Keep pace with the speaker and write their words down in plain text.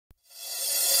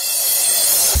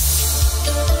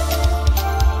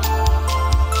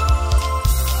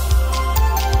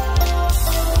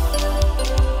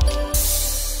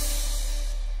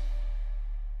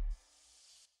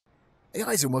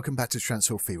Guys, and welcome back to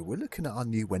Transfer Fever. We're looking at our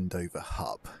new Wendover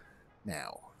hub.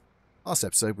 Now, last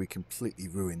episode we completely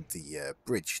ruined the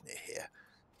bridge near here.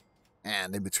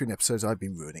 And in between episodes I've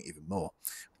been ruining it even more.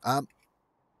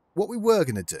 What we were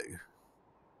going to do,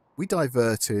 we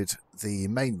diverted the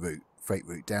main route, freight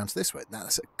route, down to this way. Now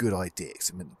that's a good idea,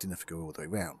 because it meant it didn't have to go all the way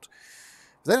around.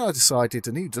 But then I decided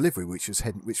a new delivery, which was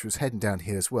heading down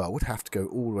here as well, would have to go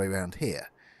all the way around here.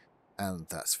 And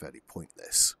that's fairly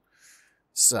pointless.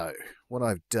 So, what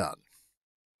I've done,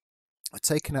 I've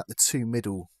taken out the two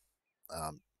middle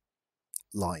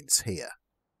lines here.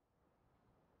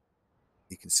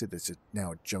 You can see there's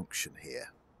now a junction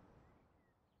here.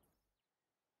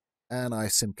 And I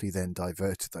simply then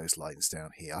diverted those lines down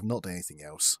here. I've not done anything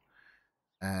else.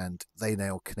 And they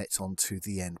now connect onto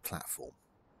the end platform.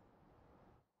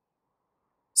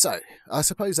 So, I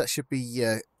suppose that should be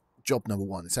job number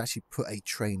one. It's actually put a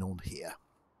train on here.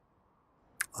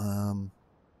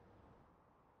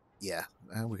 Yeah,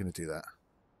 how are we going to do that?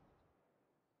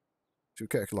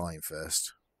 Should we get a line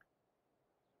first?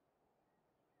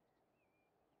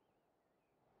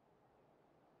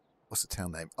 What's the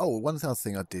town name? Oh, one other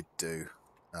thing I did do.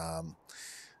 I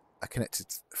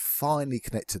finally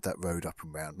connected that road up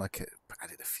and round. And I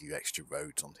added a few extra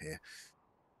roads on here.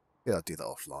 Yeah, I'll do that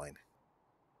offline.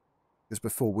 Because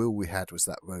before, all we had was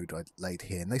that road I laid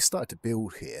here. And they started to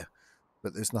build here.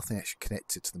 But there's nothing actually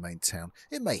connected to the main town.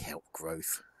 It may help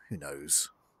growth. Who knows?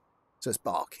 So it's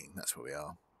Barking. That's where we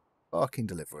are. Barking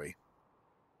delivery.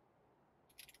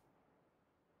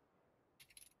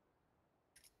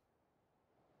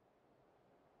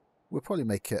 We'll probably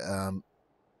make it a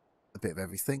bit of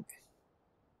everything.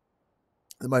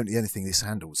 At the moment, the only thing this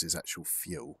handles is actual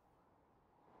fuel.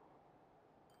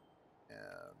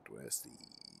 And where's the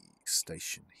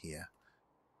station here?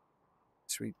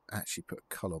 Should we actually put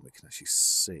a colour on we can actually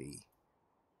see?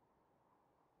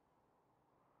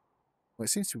 Well, it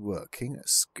seems to be working.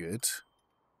 That's good.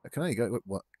 I can only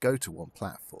go to one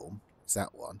platform. It's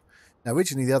that one. Now,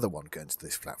 originally the other one going to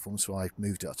this platform, so I've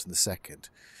moved it up to the second.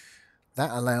 That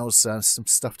allows some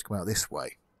stuff to come out this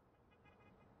way.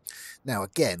 Now,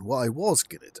 again, what I was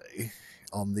going to do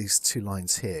on these two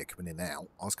lines here coming in and out,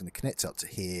 I was going to connect up to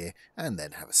here and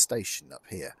then have a station up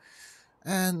here.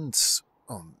 And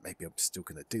maybe I'm still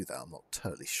going to do that. I'm not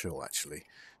totally sure, actually.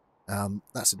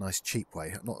 That's a nice cheap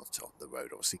way, not on the road,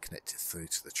 obviously connected through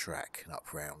to the track and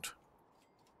up round.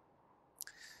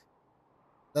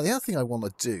 Now, the other thing I want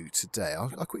to do today, I'll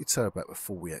quickly tell you about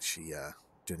before we actually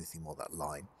do anything more on that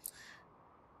line.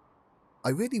 I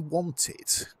really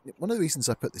wanted, one of the reasons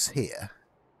I put this here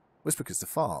was because the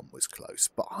farm was close,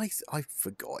 but I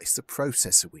forgot it's the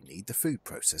processor we need, the food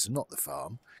processor, not the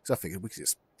farm, because I figured we could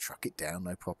just truck it down,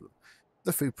 no problem.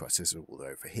 The food processor all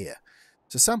over here.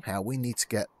 So somehow we need to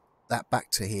get that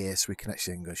back to here so we can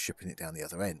actually then go shipping it down the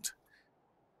other end.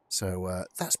 So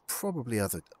that's probably our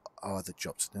other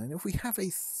jobs. And if we have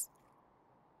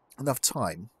enough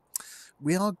time,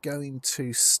 we are going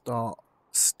to start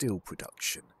steel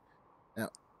production. Now,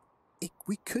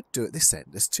 we could do it this end.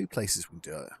 There's two places we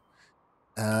can do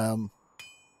it.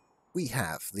 We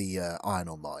have the iron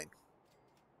ore mine.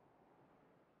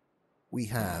 We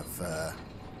have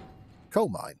coal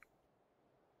mine.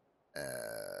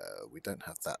 We don't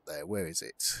have that there. Where is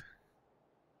it?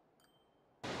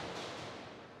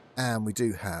 And we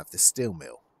do have the steel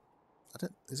mill.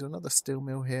 Is there another steel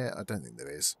mill here? I don't think there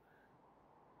is.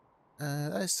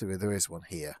 There is one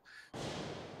here.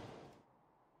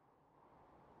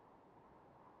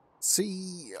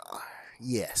 See,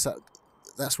 yes,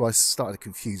 that's why I started to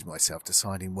confuse myself,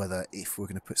 deciding whether if we're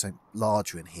going to put something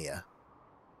larger in here,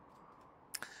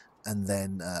 and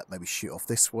then maybe shoot off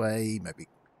this way, maybe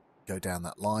go down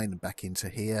that line and back into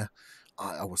here.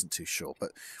 I wasn't too sure,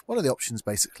 but one of the options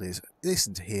basically is this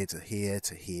into here to here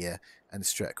to here, and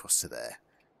straight across to there,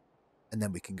 and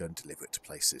then we can go and deliver it to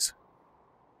places.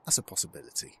 That's a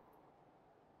possibility.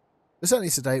 But certainly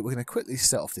today we're going to quickly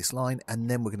set off this line and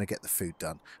then we're going to get the food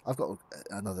done. I've got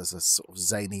another sort of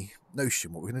zany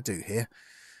notion what we're going to do here.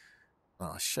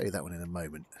 I'll show you that one in a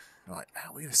moment. Right,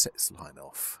 how are we going to set this line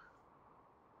off?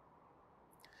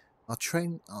 Our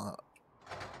train, our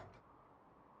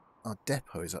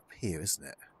depot is up here, isn't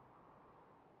it?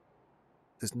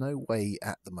 There's no way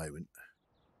at the moment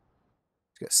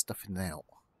to get stuff in and out.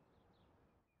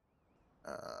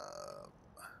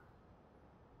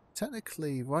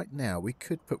 Technically, right now, we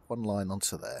could put one line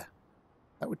onto there.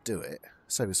 That would do it.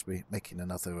 Save us making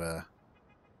another...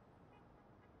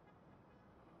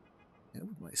 it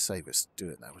would save us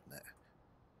doing that, wouldn't it?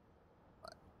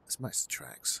 Right, let's match the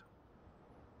tracks.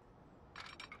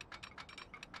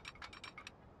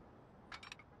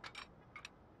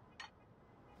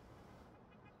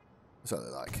 What's that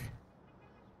look like?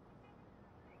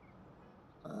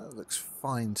 Looks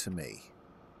fine to me.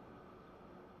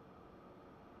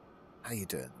 How you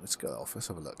doing? Let's go off. Let's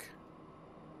have a look.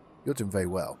 You're doing very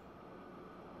well.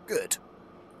 Good.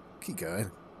 Keep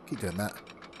going. Keep doing that.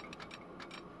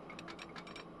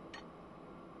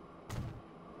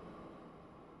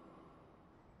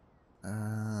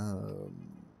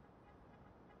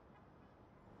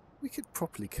 We could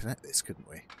properly connect this, couldn't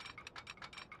we?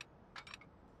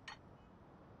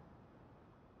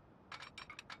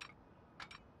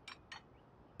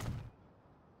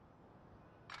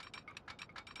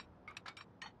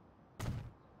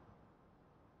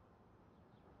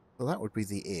 Well, that would be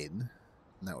the in,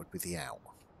 and that would be the out.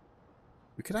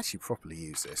 We could actually properly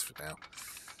use this for now.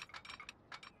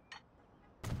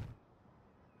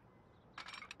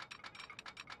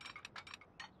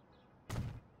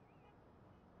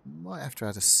 Might have to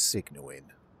add a signal in.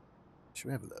 Should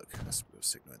we have a look? Let's put a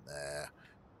signal in there.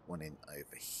 One in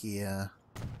over here.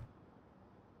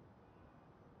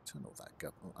 Turn all that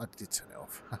up. Oh, I did turn it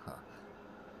off.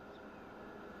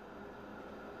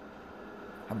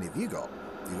 How many have you got?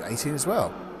 You got 18 as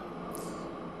well.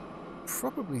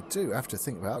 Probably do have to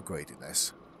think about upgrading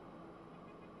this.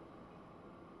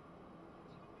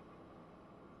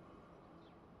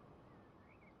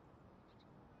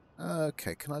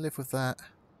 Okay, can I live with that?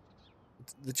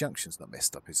 The junction's not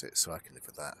messed up, is it? So I can live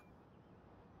with that.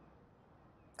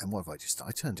 And what have I just done?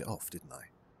 I turned it off, didn't I?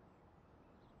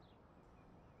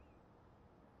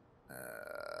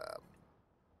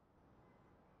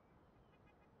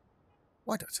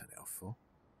 Why did I turn it off for?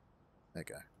 There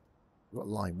we go. We've got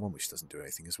line 1, which doesn't do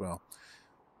anything as well.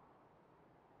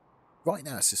 Right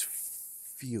now, it's just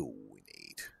fuel we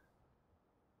need.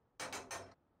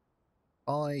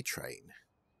 By train.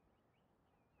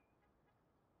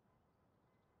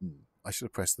 I should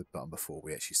have pressed the button before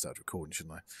we actually started recording,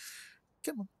 shouldn't I?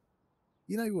 Come on.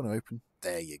 You know you want to open.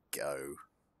 There you go.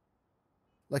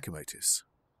 Locomotives.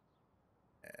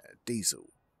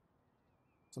 Diesel.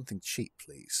 Something cheap,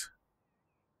 please.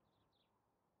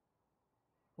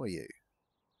 What are you?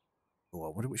 Oh, I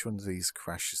wonder which one of these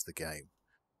crashes the game.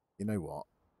 You know what?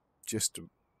 Just to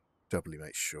doubly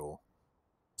make sure,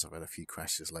 because I've had a few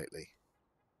crashes lately.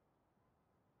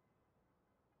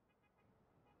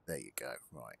 There you go.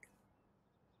 Right.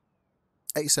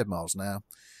 87 miles an hour.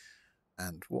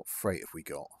 And what freight have we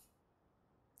got?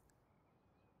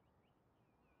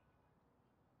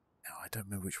 Now, I don't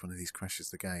remember which one of these crashes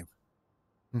the game.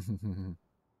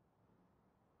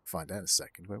 Find out in a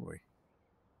second, won't we?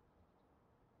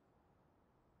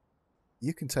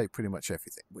 You can take pretty much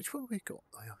everything. Which one have we got?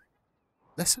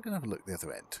 Let's go and have a look at the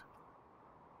other end.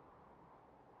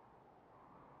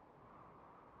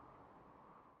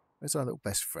 Where's our little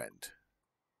best friend?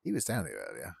 He was down here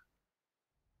earlier.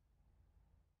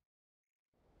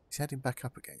 He's heading back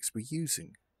up again because we're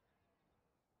using...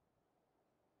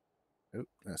 Oh,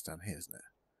 that's down here, isn't it?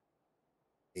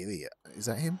 Here. Is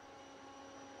that him?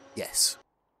 Yes.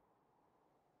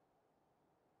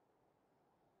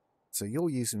 So you're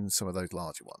using some of those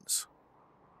larger ones.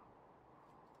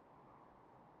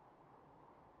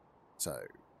 So,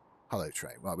 hello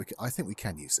train. Right, I think we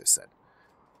can use this then.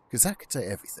 Because that can take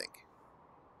everything.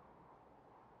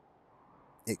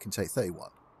 It can take 31.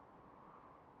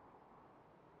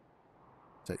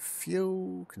 Take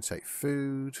fuel, can take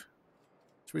food.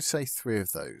 So we say 3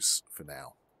 of those for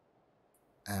now.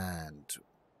 And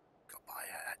got to buy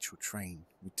an actual train.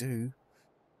 We do.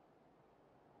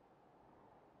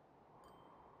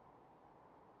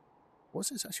 What's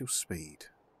its actual speed?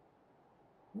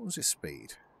 What was its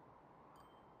speed?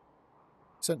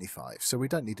 75. So we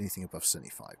don't need anything above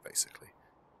 75, basically.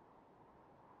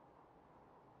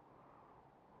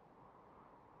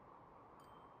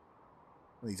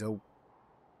 These old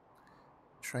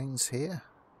trains here.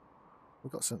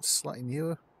 We've got something slightly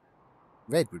newer.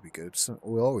 Red would be good,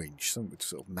 or orange. Something would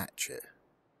sort of match it.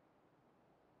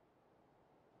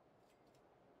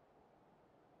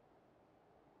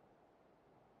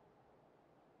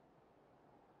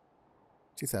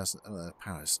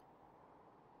 Power's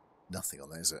nothing on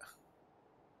there, is it?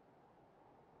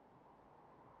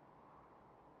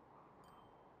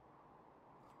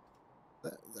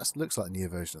 That looks like a new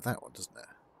version of that one, doesn't it?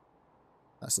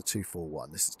 That's the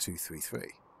 241. This is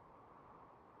 233.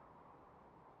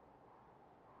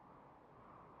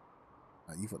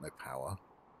 You've got no power.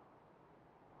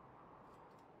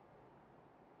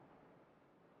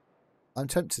 I'm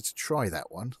tempted to try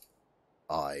that one.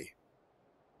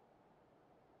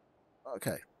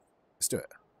 Okay, let's do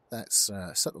it. Let's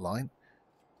set the line.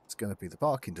 It's going to be the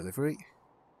Barking delivery.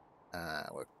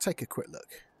 We'll take a quick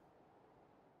look.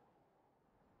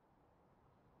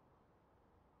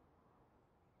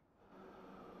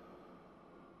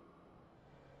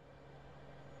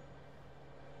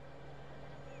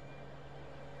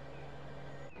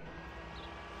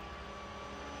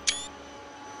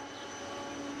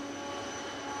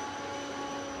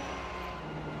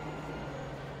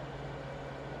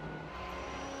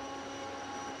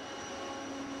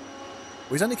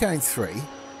 He's only carrying 3.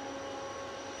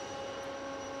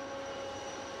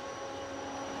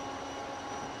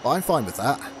 But I'm fine with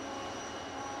that.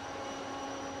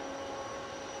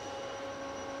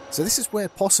 So this is where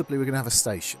possibly we're going to have a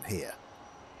station here.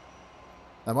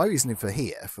 Now my reasoning for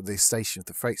here, for the station,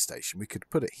 the freight station, we could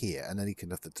put it here and then he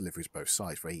can have the deliveries both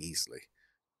sides very easily.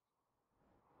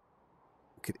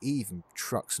 We could even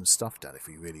truck some stuff down if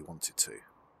we really wanted to.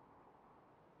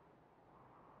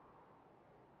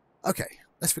 Okay,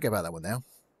 let's forget about that one now.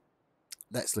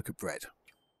 Let's look at bread.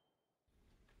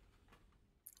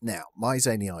 Now, my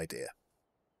zany idea,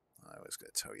 I was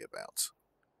going to tell you about.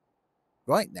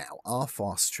 Right now, our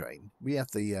fast train, we have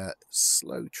the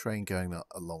slow train going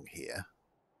along here.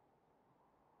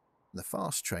 And the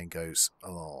fast train goes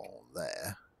along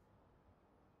there.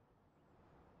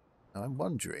 And I'm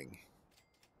wondering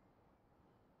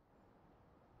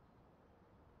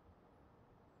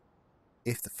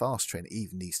if the fast train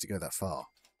even needs to go that far.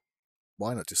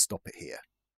 Why not just stop it here?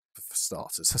 For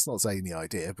starters, that's not saying the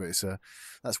idea, but it's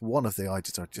that's one of the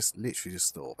ideas I just literally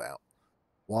just thought about.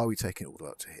 Why are we taking it all the way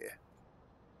up to here?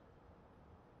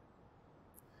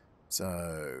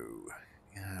 So,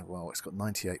 yeah, well, it's got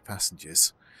 98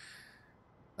 passengers.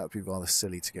 That would be rather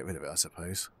silly to get rid of it, I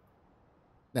suppose.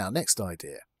 Now, next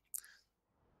idea.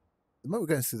 The moment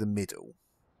we're going through the middle,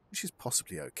 which is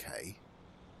possibly okay.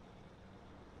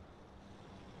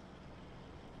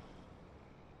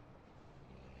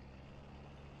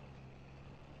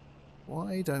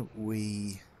 Why don't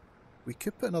we... We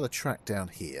could put another track down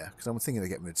here, because I'm thinking of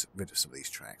getting rid of some of these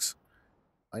tracks.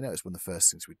 I know it's one of the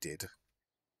first things we did.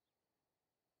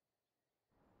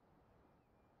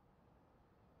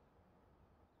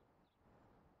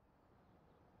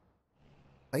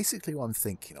 Basically what I'm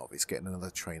thinking of is getting another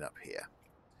train up here.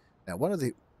 Now one of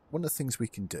the things we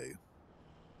can do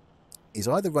is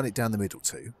either run it down the middle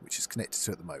too, which is connected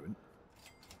to at the moment,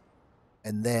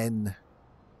 and then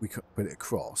we could put it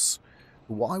across.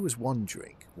 But what I was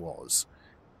wondering was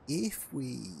if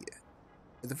we,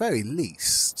 at the very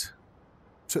least,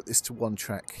 took this to one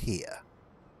track here,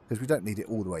 because we don't need it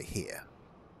all the way here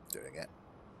doing it.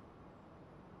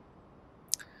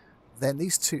 Then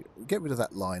these two, get rid of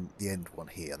that line, the end one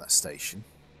here, that station,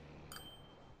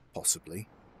 possibly.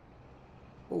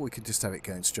 Or we could just have it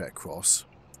going straight across,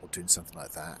 or doing something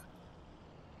like that.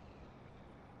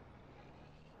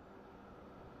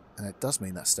 And it does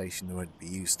mean that station won't be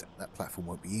used, that platform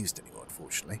won't be used anymore,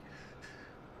 unfortunately.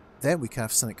 Then we can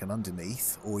have something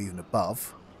underneath, or even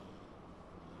above.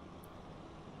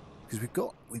 Because we've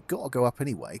got to go up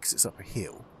anyway, because it's up a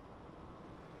hill.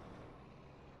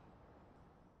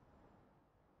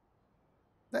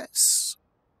 Let's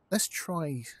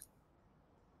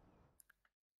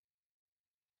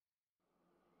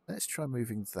try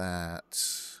moving that.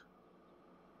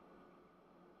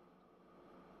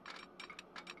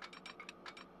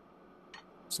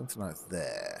 Something like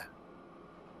there.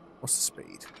 What's the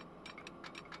speed?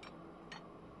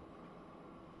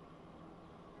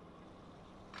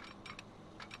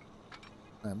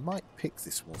 I might pick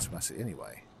this one automatically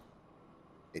anyway.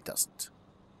 It doesn't.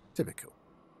 Typical.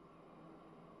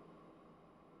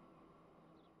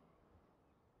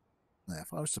 Now,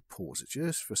 if I was to pause it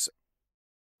just for a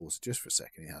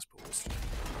second, it has paused.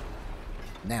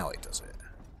 Now it does it.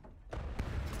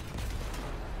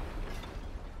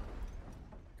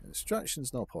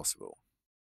 Instruction's not possible.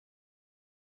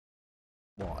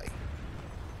 Why?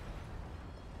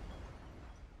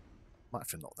 Might have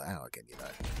to knock that out again, you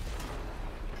know.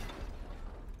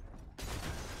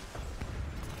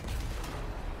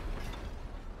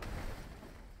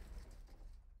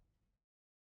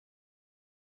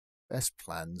 Best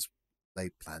plans,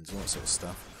 laid plans, all that sort of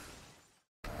stuff.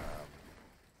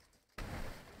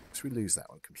 So we lose that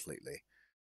one completely.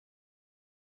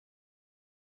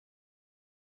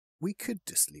 We could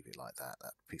just leave it like that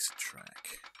piece of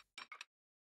track.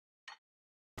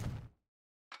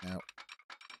 Now,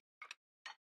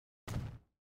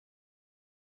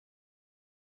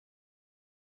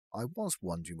 I was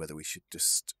wondering whether we should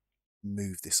just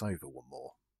move this over one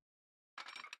more.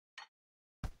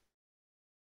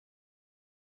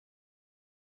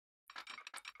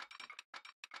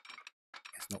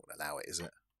 It's not going to allow it, is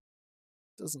it?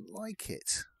 Doesn't like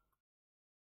it.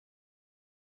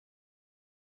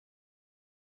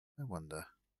 I wonder.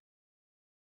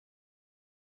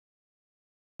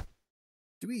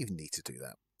 Do we even need to do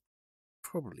that?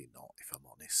 Probably not, if I'm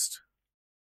honest.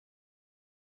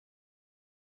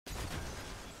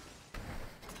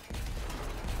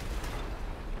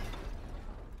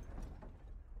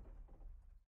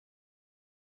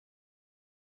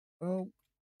 Well,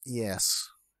 yes.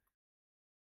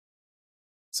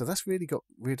 So that's really got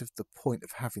rid of the point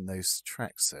of having those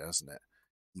tracks there, hasn't it?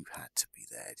 You had to be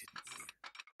there, didn't you?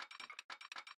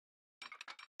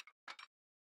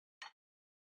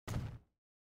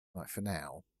 Right, for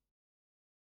now.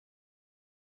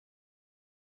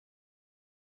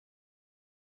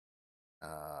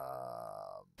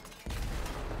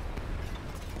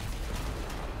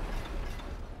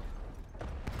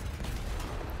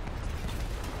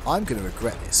 I'm going to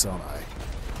regret this, aren't I?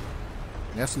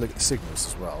 You have to look at the signals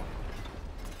as well.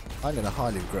 I'm going to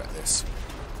highly regret this.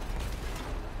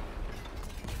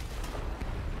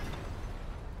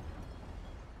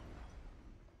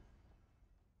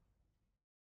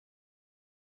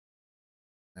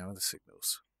 Now are the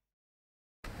signals.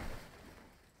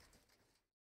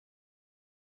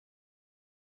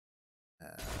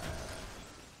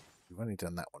 We've only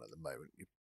done that one at the moment.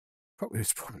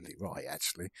 It's probably right,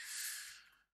 actually.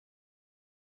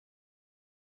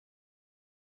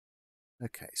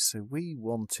 Okay, so we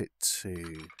want it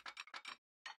to...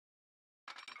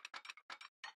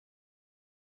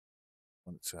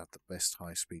 have the best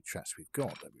high-speed tracks we've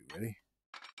got, don't we, really?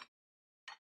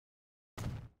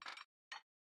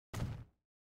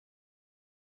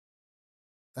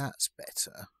 That's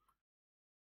better.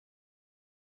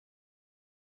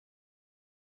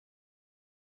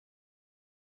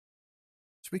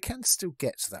 So we can still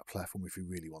get to that platform if we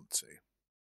really want to.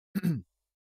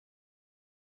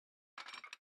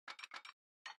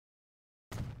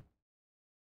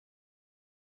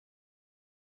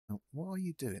 What are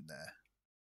you doing there?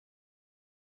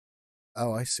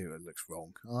 Oh, I see what looks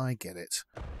wrong. I get it.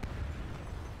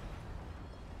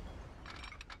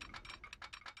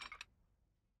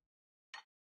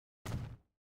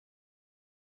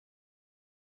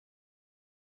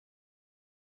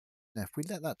 Now, if we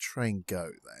let that train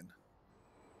go,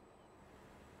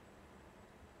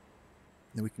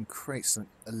 then we can create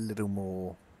something a little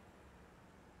more...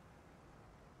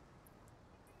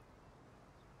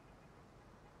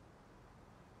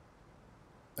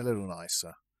 a little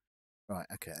nicer. Right,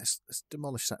 okay, let's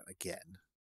demolish that again.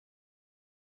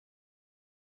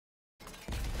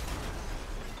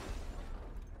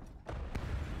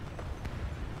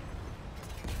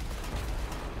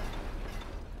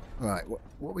 Right,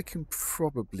 what we can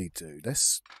probably do,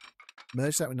 let's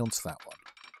merge that one onto that one.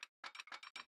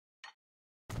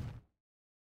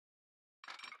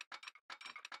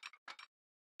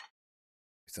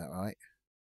 Is that right?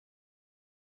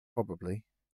 Probably.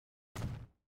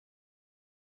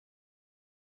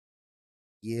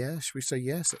 Yeah, should we say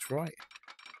yes? That's right.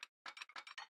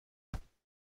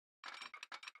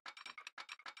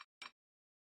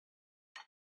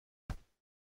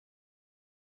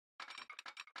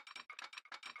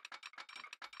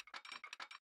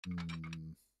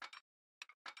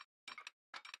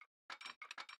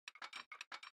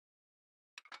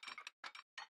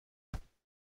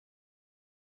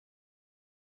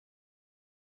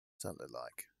 What's that look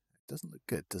like? It doesn't look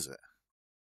good, does it?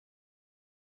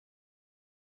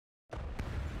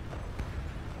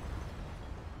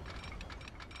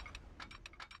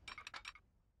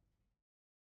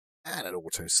 And an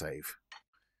autosave.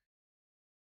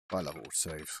 I love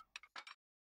autosaves.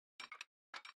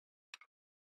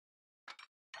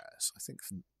 Yes, I think...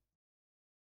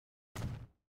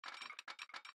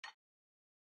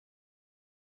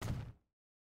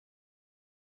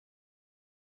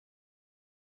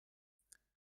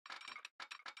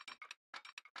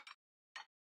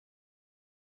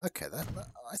 Okay,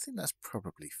 I think that's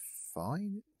probably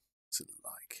fine. What's it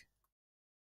like?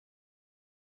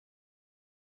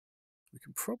 We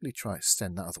can probably try to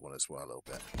extend that other one as well a little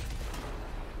bit.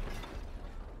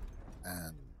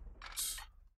 And...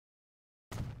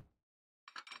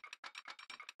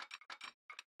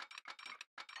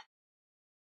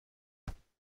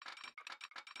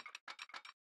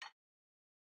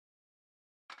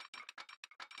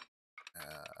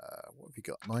 what have you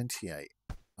got? 98.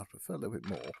 I'd prefer a little bit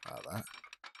more out of that.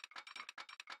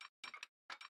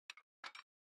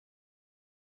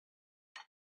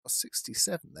 A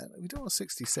 67 then? We don't want a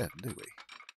 67, do we?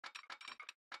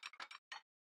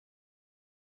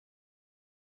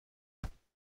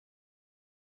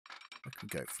 I can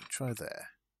go for try there.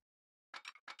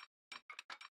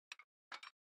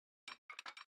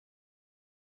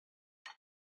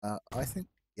 I think,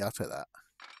 yeah, I'll take that.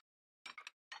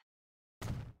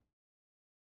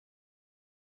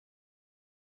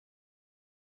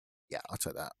 Yeah, I'll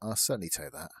take that. I'll certainly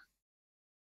take that.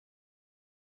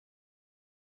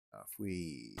 If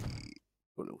we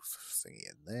put a little thingy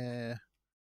in there.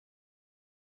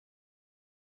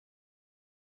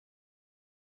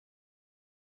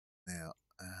 Now,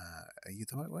 are you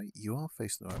the right way? You are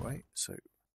facing the right way, so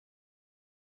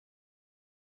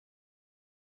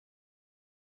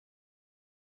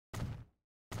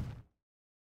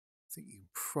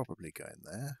probably go in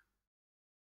there.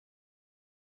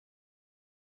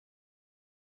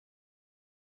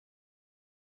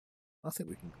 I think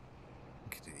we can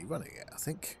continue running it, I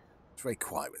think. It's very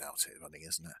quiet without it running,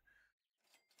 isn't it?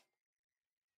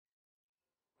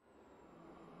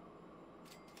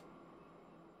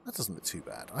 That doesn't look too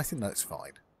bad. I think that's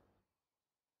fine.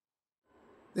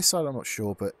 This side I'm not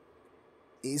sure, but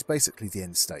it is basically the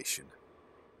end station.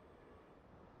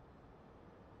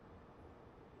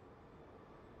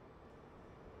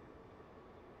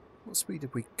 What speed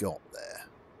have we got there?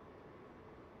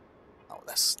 Oh,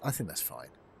 I think that's fine.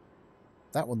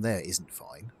 That one there isn't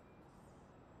fine.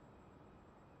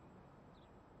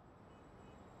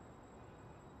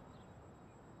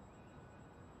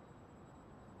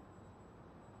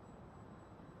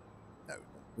 No,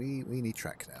 we need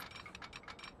track now.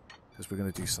 Because we're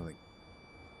going to do something.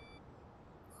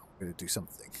 We're going to do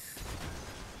something.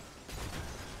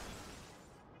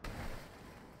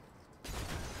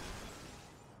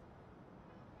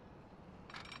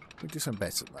 We do some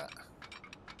better than that.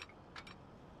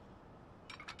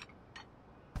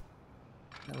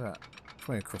 How about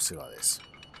coming across it like this?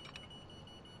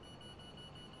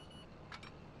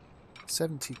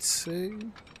 72. Do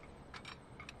you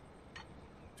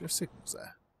have signals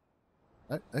there?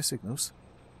 No, no signals.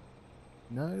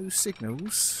 No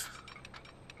signals.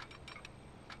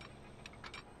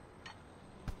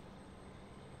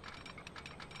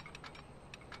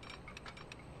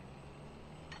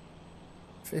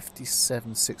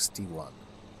 $57.61.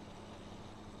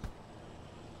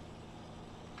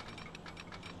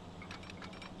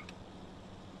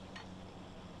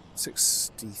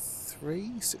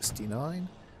 63, 69.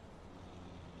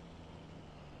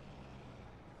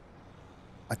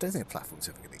 I don't think a platform's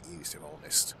ever going to get used, if I'm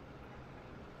honest.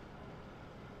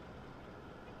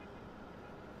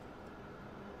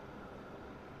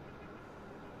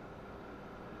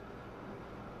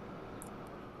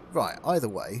 Right, either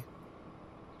way.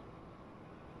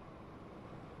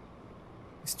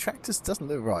 This tractor doesn't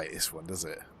look right, this one, does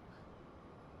it?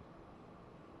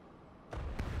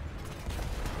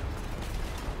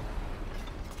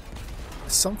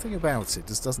 There's something about it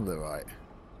just doesn't look right.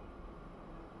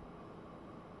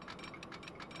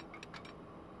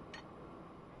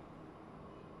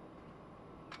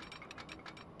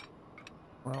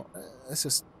 Well, let's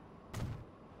just...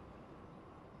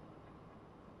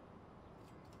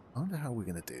 I wonder how we're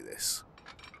going to do this.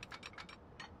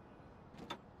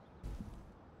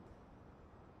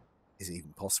 Is it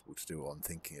even possible to do what I'm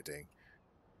thinking of doing?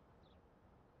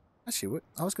 Actually,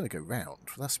 I was going to go round.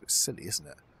 Well, that's a bit silly, isn't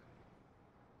it?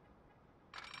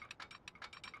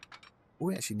 All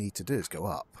we actually need to do is go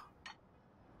up.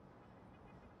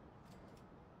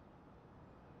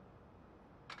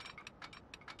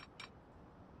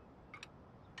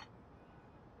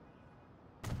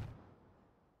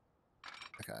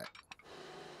 Okay.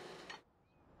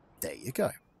 There you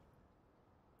go.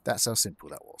 That's how simple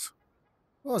that was.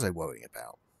 What was I worrying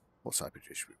about? What type of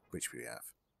bridge we have?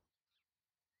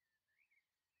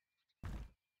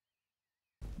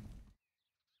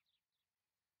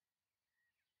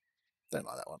 Don't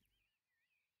like that one.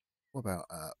 What about,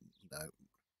 no.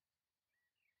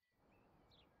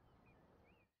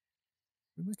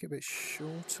 We make it a bit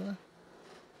shorter.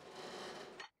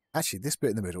 Actually, this bit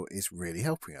in the middle is really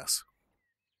helping us.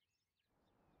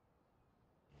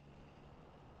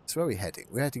 So where are we heading?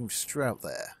 We're heading straight out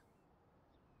there.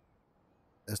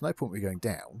 There's no point we're going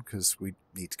down, because we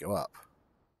need to go up.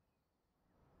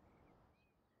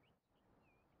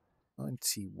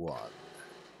 91.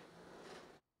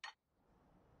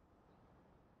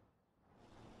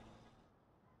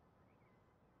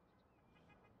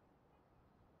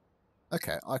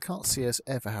 Okay, I can't see us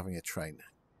ever having a train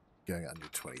going at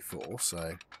 124,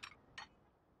 so...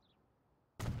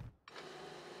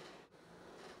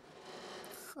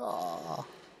 Ah.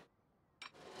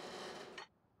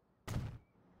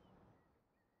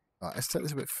 Right, let's take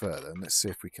this a bit further and let's see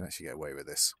if we can actually get away with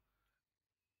this.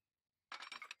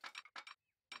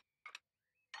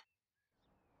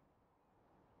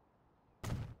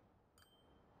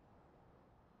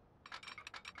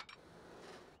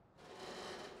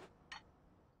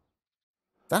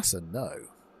 That's a no.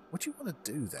 What do you want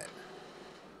to do then?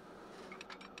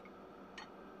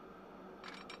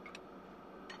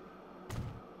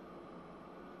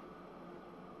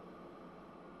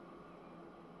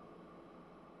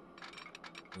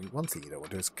 I mean, one thing you don't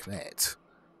want to do is connect.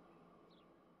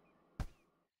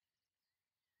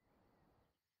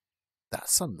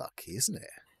 That's unlucky, isn't it?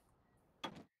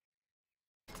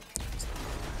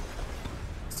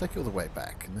 Let's take it all the way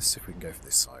back and let's see if we can go for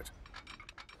this side.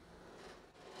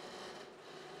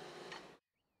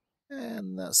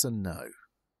 And that's a no.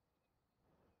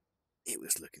 It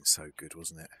was looking so good,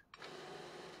 wasn't it?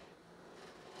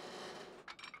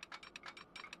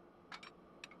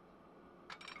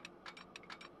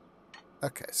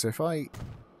 Okay, so if I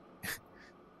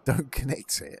don't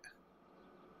connect it,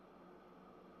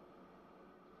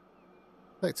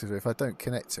 effectively, if I don't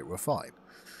connect it, we're fine.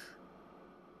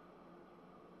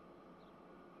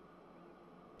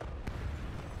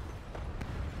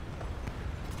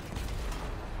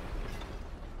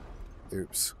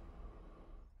 Oops.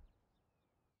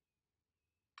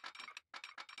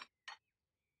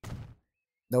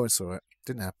 No one saw it.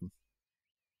 Didn't happen.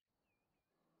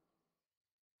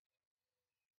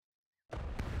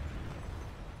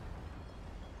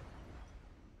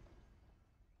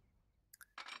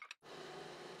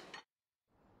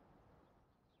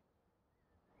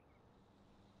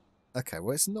 Okay,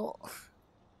 well, it's not...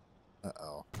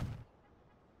 Uh-oh.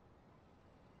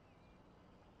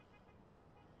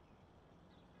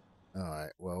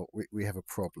 Alright, well, we have a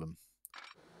problem.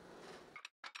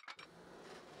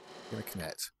 Gonna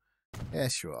connect.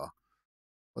 Yes, you are.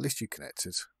 Well, at least you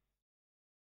connected.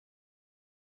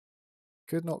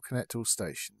 Could not connect all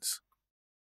stations.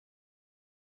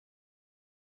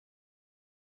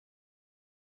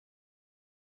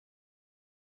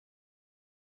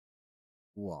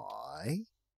 Why?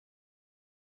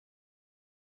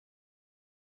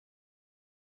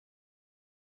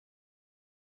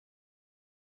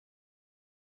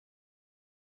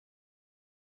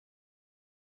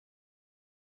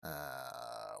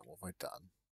 What have I done?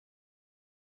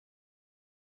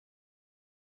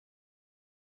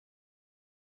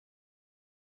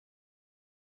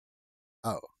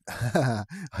 Oh,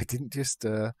 I didn't just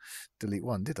delete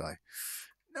one, did I?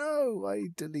 No, I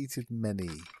deleted many.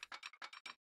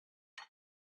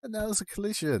 And now there's a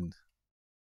collision.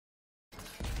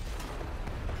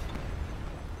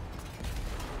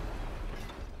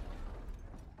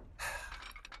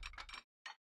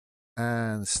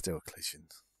 And still a collision.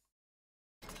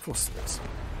 Of course there is.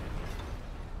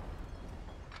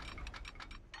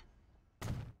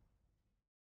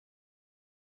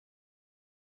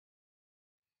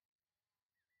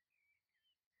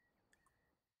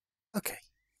 Okay,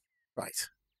 right.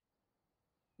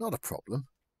 Not a problem.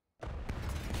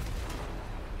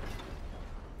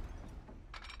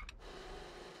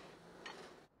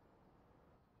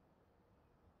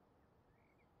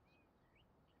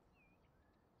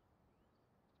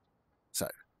 So,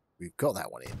 we've got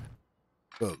that one in.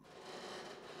 Boom.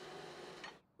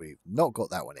 We've not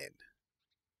got that one in.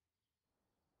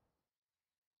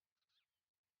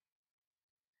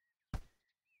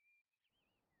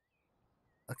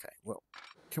 Okay, well,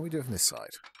 can we do it from this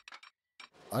side?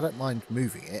 I don't mind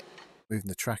moving it, moving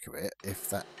the track of it, if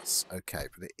that's okay,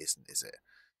 but it isn't, is it?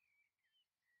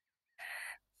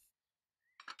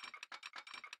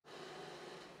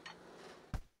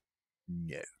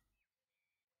 No.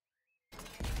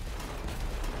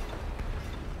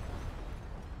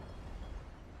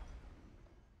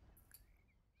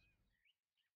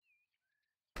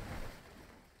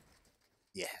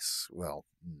 Yes, well,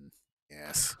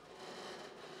 yes.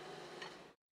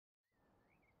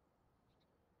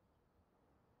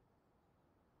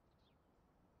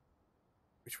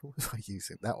 Which one was I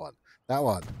using? That one. That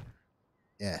one.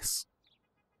 Yes.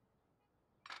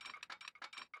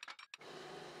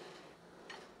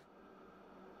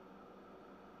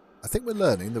 I think we're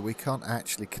learning that we can't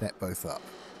actually connect both up.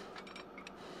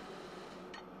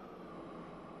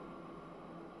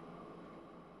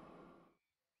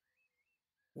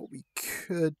 What we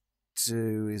could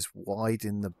do is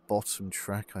widen the bottom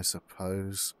track, I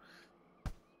suppose.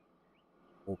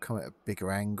 Or come at a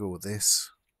bigger angle with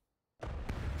this.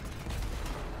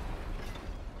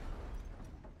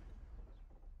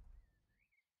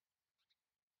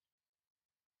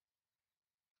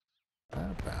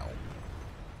 How about...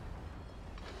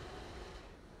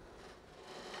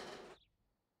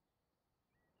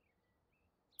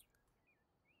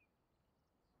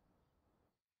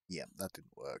 Yeah, that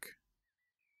didn't work.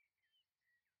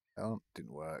 Oh,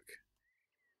 didn't work.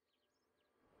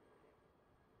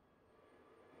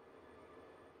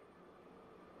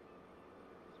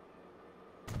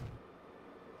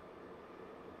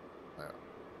 Oh,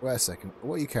 wait a second.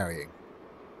 What are you carrying?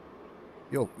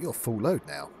 You're full load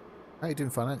now. How are you doing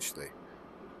financially?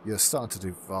 You're starting to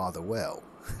do rather well.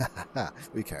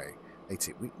 We carry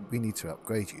 80. We need to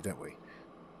upgrade you, don't we?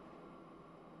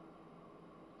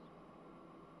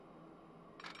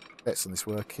 Bets on this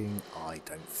working? I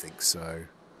don't think so.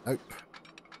 Nope.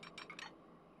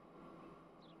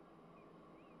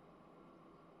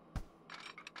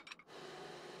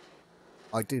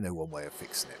 I do know one way of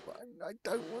fixing it, but I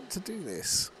don't want to do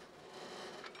this.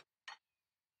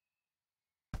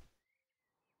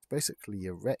 Basically,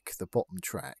 you wreck the bottom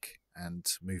track and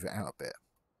move it out a bit.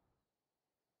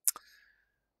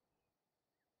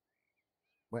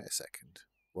 Wait a second.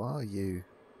 Why are you...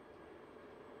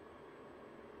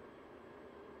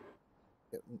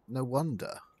 No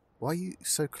wonder. Why are you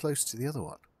so close to the other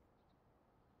one?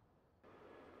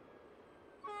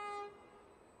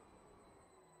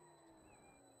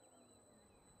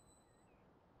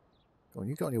 Go on,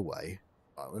 you got on your way.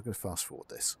 Right, we're going to fast forward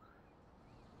this.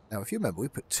 Now, if you remember, we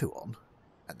put 2 on,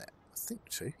 and then, I think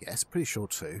 2, yes, pretty sure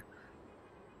 2,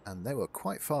 and they were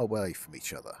quite far away from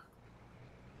each other.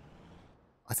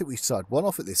 I think we started one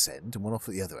off at this end and one off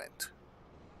at the other end.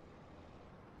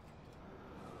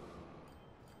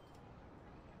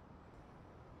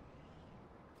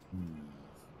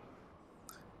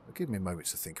 Give me a moment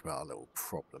to think about our little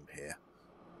problem here.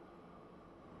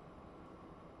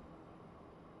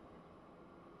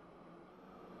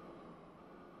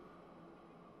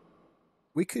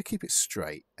 We could keep it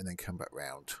straight and then come back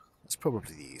round. That's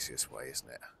probably the easiest way, isn't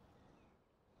it?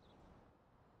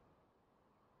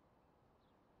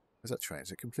 Is that train?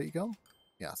 Is it completely gone?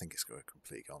 Yeah, I think it's going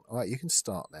completely gone. Alright, you can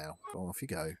start now. Go on, off you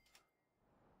go.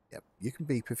 Yep, you can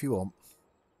beep if you want.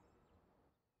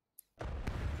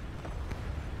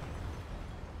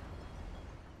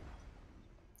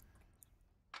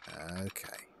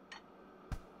 Okay.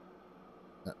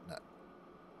 No.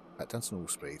 Back down to normal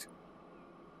speed.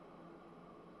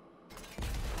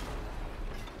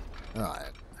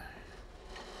 Alright.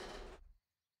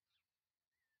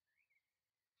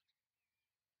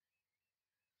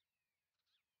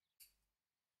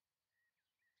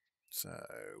 So,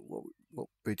 what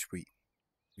bridge we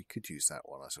could use that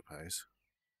one, I suppose.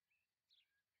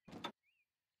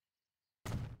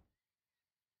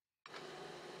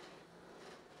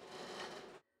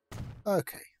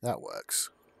 Okay, that works.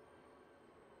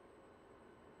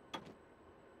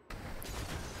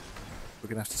 We're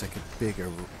going to have to take a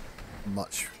bigger,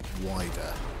 much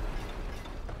wider.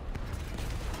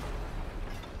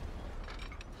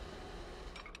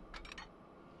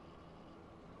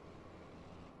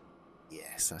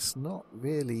 Yes, that's not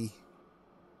really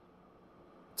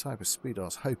the type of speed I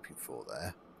was hoping for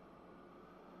there.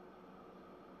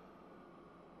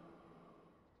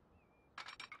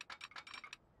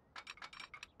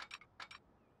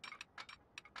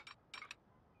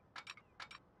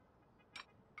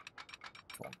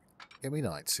 Come on, give me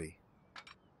 90.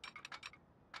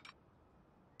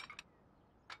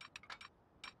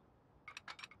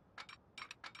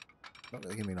 Not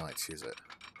going to give me 90, is it?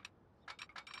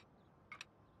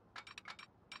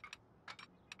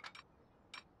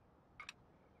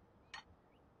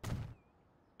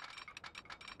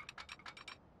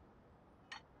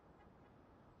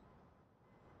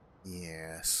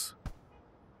 Yes.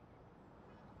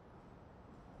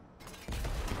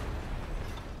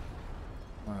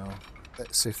 Well,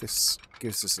 let's see if this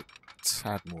gives us a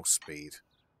tad more speed.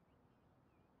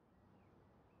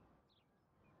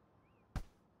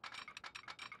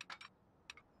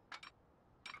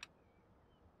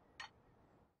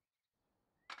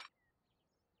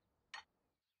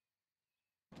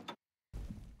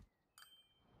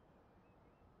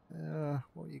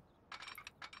 What you...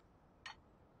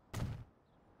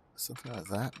 Something like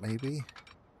that, maybe?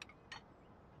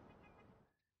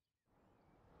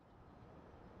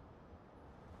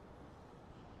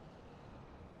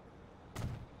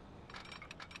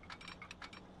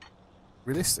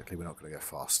 Realistically, we're not going to go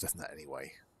faster than that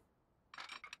anyway.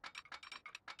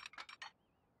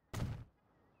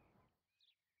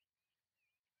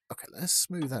 Okay, let's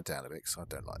smooth that down a bit because I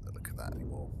don't like the look of that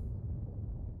anymore.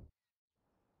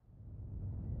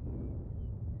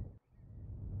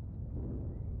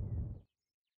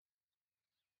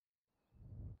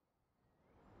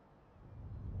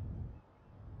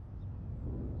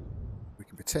 We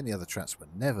can pretend the other tracks were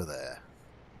never there.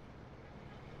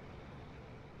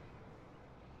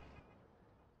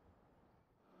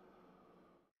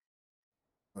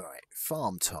 Right,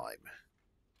 farm time.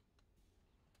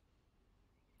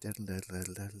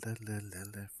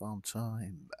 Farm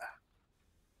time.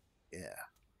 Yeah.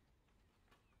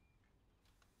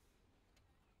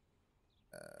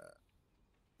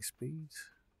 Speed.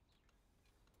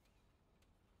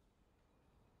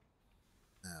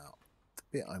 Now, the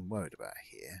bit I'm worried about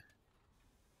here.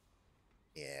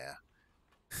 Yeah.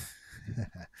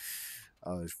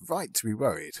 I was right to be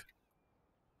worried.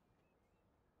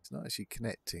 It's not actually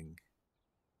connecting.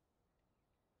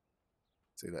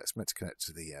 See, that's meant to connect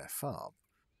to the farm.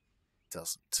 It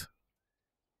doesn't.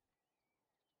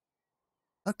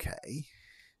 Okay.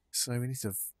 So we need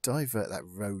to divert that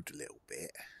road a little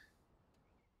bit.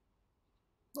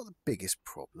 Not the biggest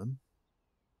problem.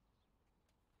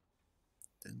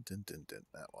 Dun, dun, dun, dun,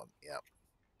 that one, yep.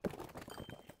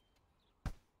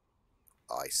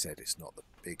 I said it's not the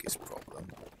biggest problem.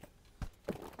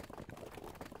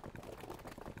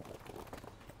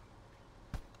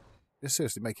 You're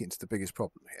seriously making it into the biggest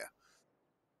problem here?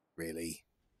 Really?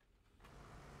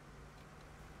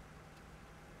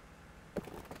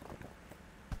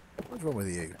 What's wrong with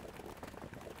you?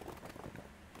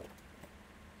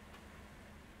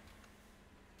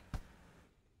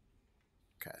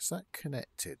 Okay, is that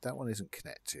connected? That one isn't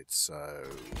connected, so...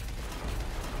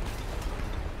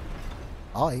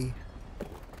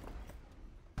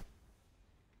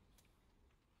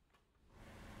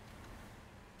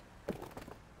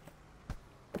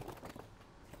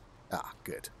 Ah,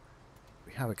 good.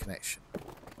 We have a connection,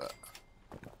 but...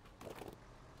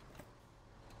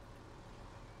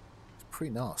 It's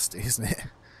pretty nasty, isn't it?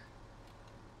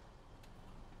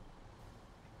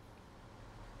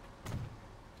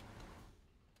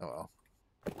 Oh well.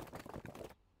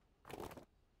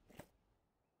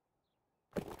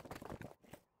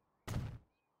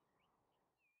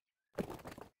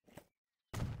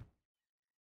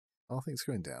 Are things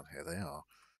going down here? They are.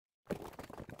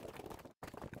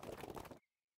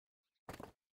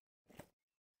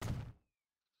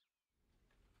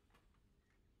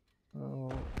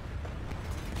 Oh.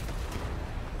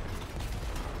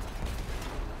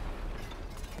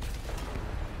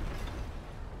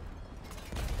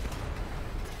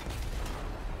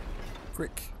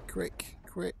 Quick, quick,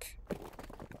 quick.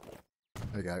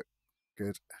 There we go.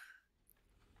 Good.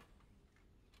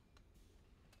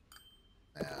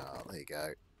 Now, there you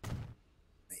go.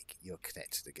 You're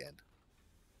connected again.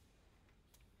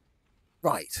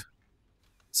 Right.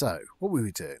 So, what were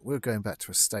we doing? We were going back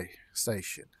to a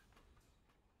station.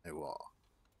 Oh, what?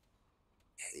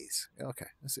 It is. Okay,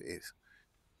 yes it is.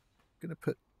 I'm going to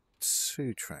put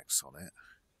 2 tracks on it.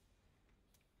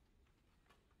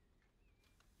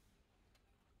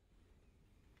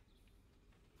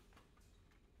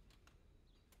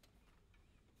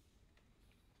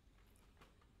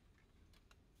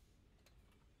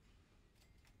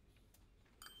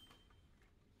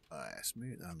 Alright, let's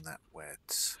move on that way a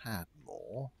tad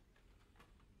more.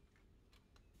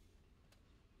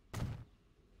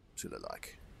 What's it look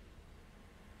like?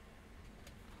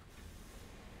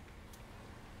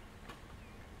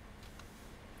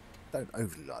 Don't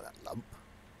overly like that lump.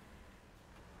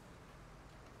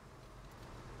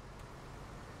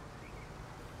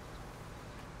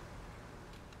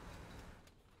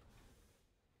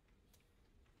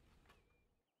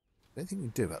 Anything we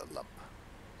can do about the lump?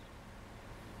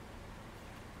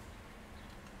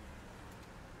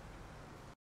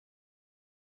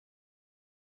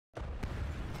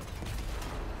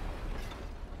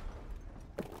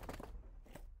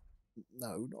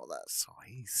 No, not that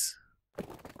size.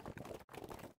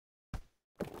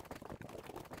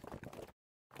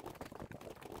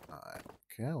 Alright,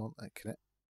 okay, I want that connect.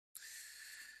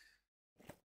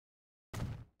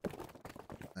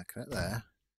 That connect there.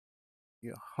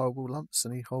 You got horrible lumps?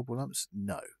 Any horrible lumps?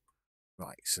 No.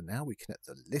 Right, so now we connect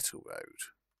the little road.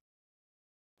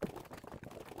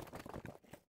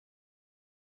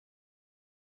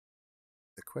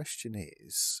 The question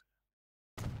is,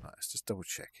 right, let's just double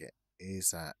check it.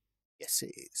 Is that, yes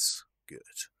it is. Good.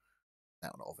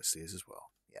 That one obviously is as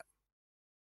well. Yeah.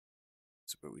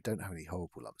 So, but we don't have any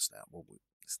horrible lumps now. Well,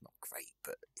 it's not great,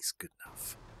 but it's good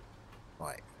enough.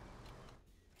 Right.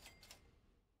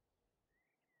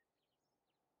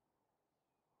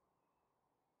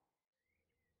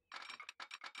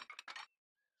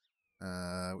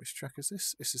 Which track is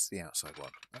this? This is the outside one.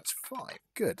 That's fine.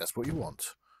 Good, that's what you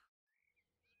want.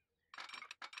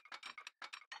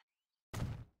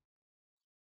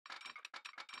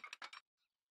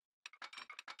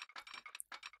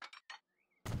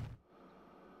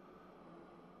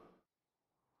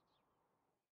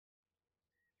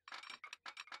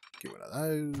 Give it one of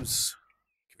those.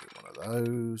 Give it one of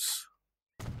those.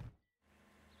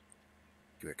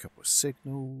 Give it a couple of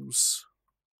signals.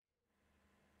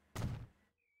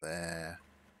 There.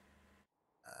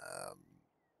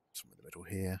 Some in the middle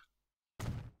here.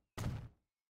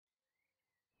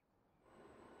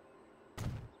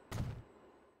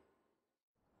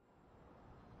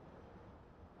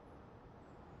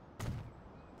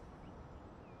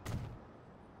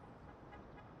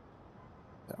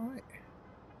 Alright.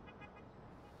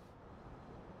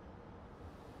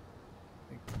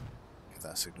 Give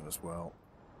that signal as well.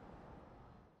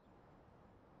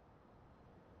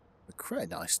 We create a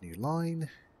nice new line.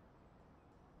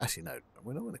 Actually, no,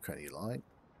 we're not going to create a new line.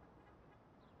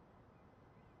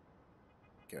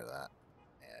 Get rid of that.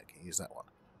 Yeah, I can use that one.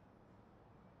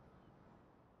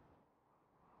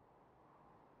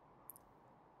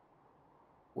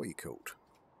 What are you called?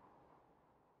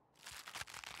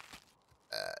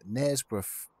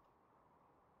 Knaresborough.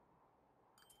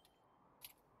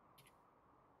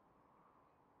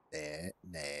 There,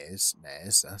 Nares,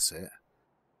 that's it.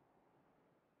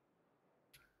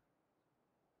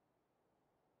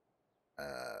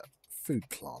 Food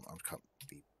plant. I can't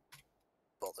be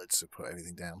bothered to put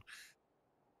everything down.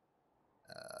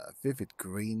 Vivid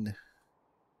green.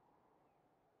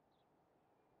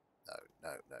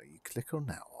 No. You click on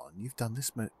that one. You've done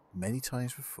this many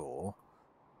times before.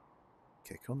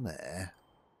 Click on there.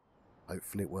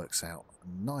 Hopefully it works out. A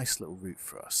nice little route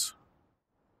for us.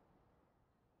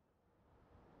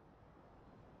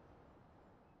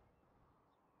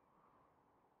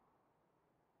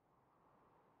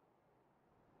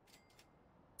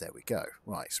 There we go.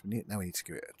 Right, so now we need to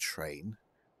give it a train.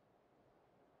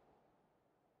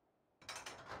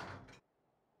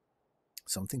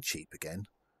 Something cheap again.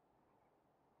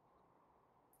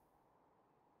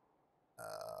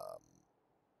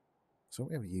 So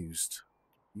we ever used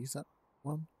that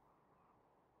one?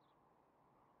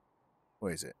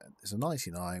 Where is it? It's a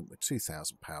 99 with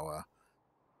 2000 power.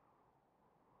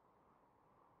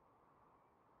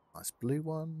 Nice blue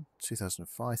one.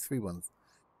 2005 31.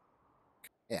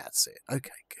 Yeah, that's it.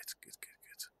 Okay, good.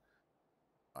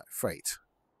 Right, freight.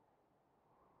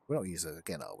 We're not using it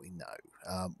again, are we? No.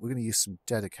 We're going to use some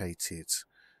dedicated.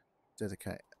 You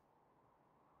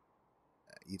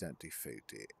don't do food,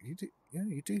 do you? You do. Yeah,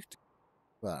 you do.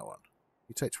 That one.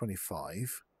 You take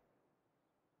 25.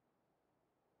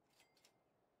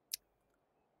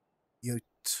 You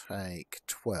take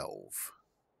 12.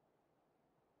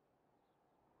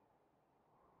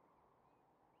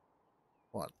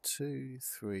 One, two,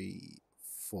 three,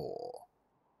 4,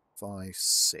 5,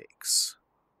 6.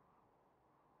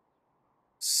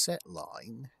 Set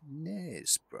line,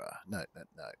 Knaresborough. No.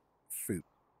 Fruit.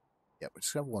 Yeah, we'll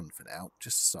just have one for now,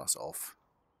 just to start us off.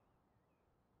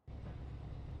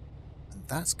 And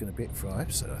that's going to be it for our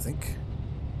episode, I think.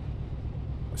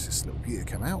 Watch this little beauty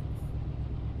come out.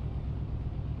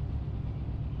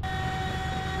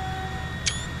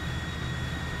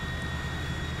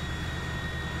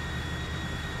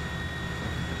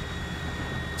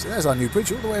 So there's our new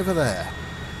bridge all the way over there.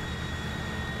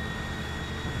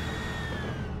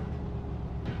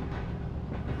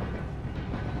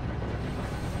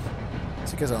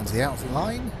 So it goes on to the outer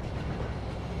line.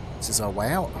 This is our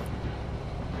way out.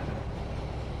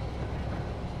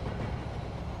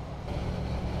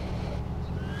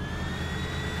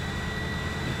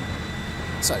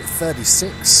 So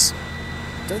 36.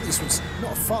 I don't think this one's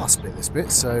not a fast bit, this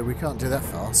bit, so we can't do that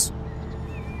fast.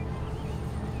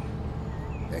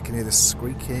 Yeah, I can hear the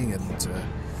squeaking and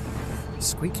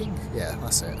squeaking? Yeah,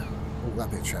 that's it. Oh, that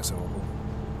bit sounds horrible.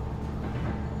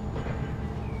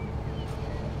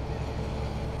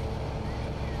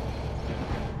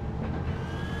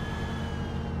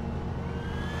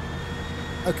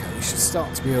 Okay, we should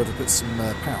start to be able to put some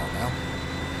power now.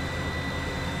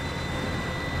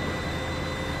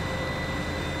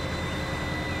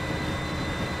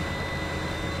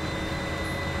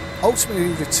 Ultimately,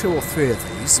 either 2 or 3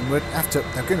 of these, and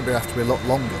they're going to have to be a lot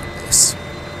longer than this.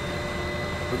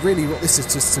 But really, what this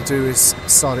is just to do is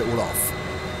start it all off.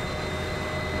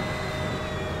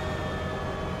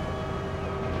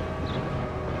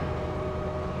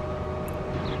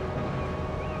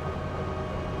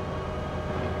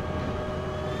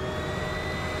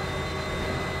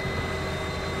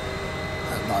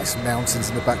 Nice mountains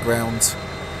in the background.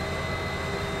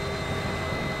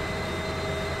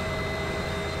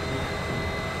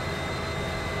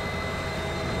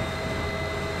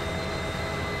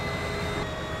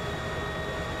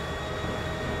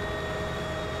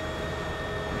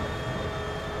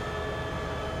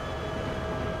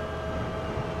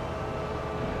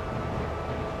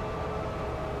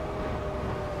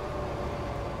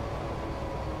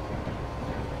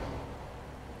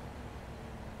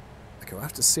 We'll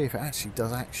have to see if it actually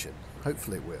does action.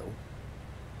 Hopefully it will.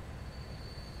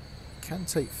 It can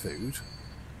take food.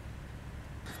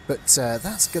 But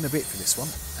that's going to be it for this one.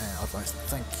 I'd like to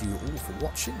thank you all for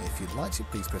watching. If you'd like to,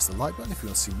 please press the like button. If you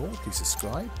want to see more, please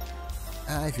subscribe.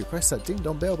 If you press that ding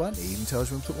dong bell button, it even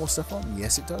tells you when we put more stuff on.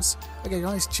 Yes, it does. Okay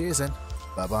guys, cheers then.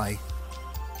 Bye bye.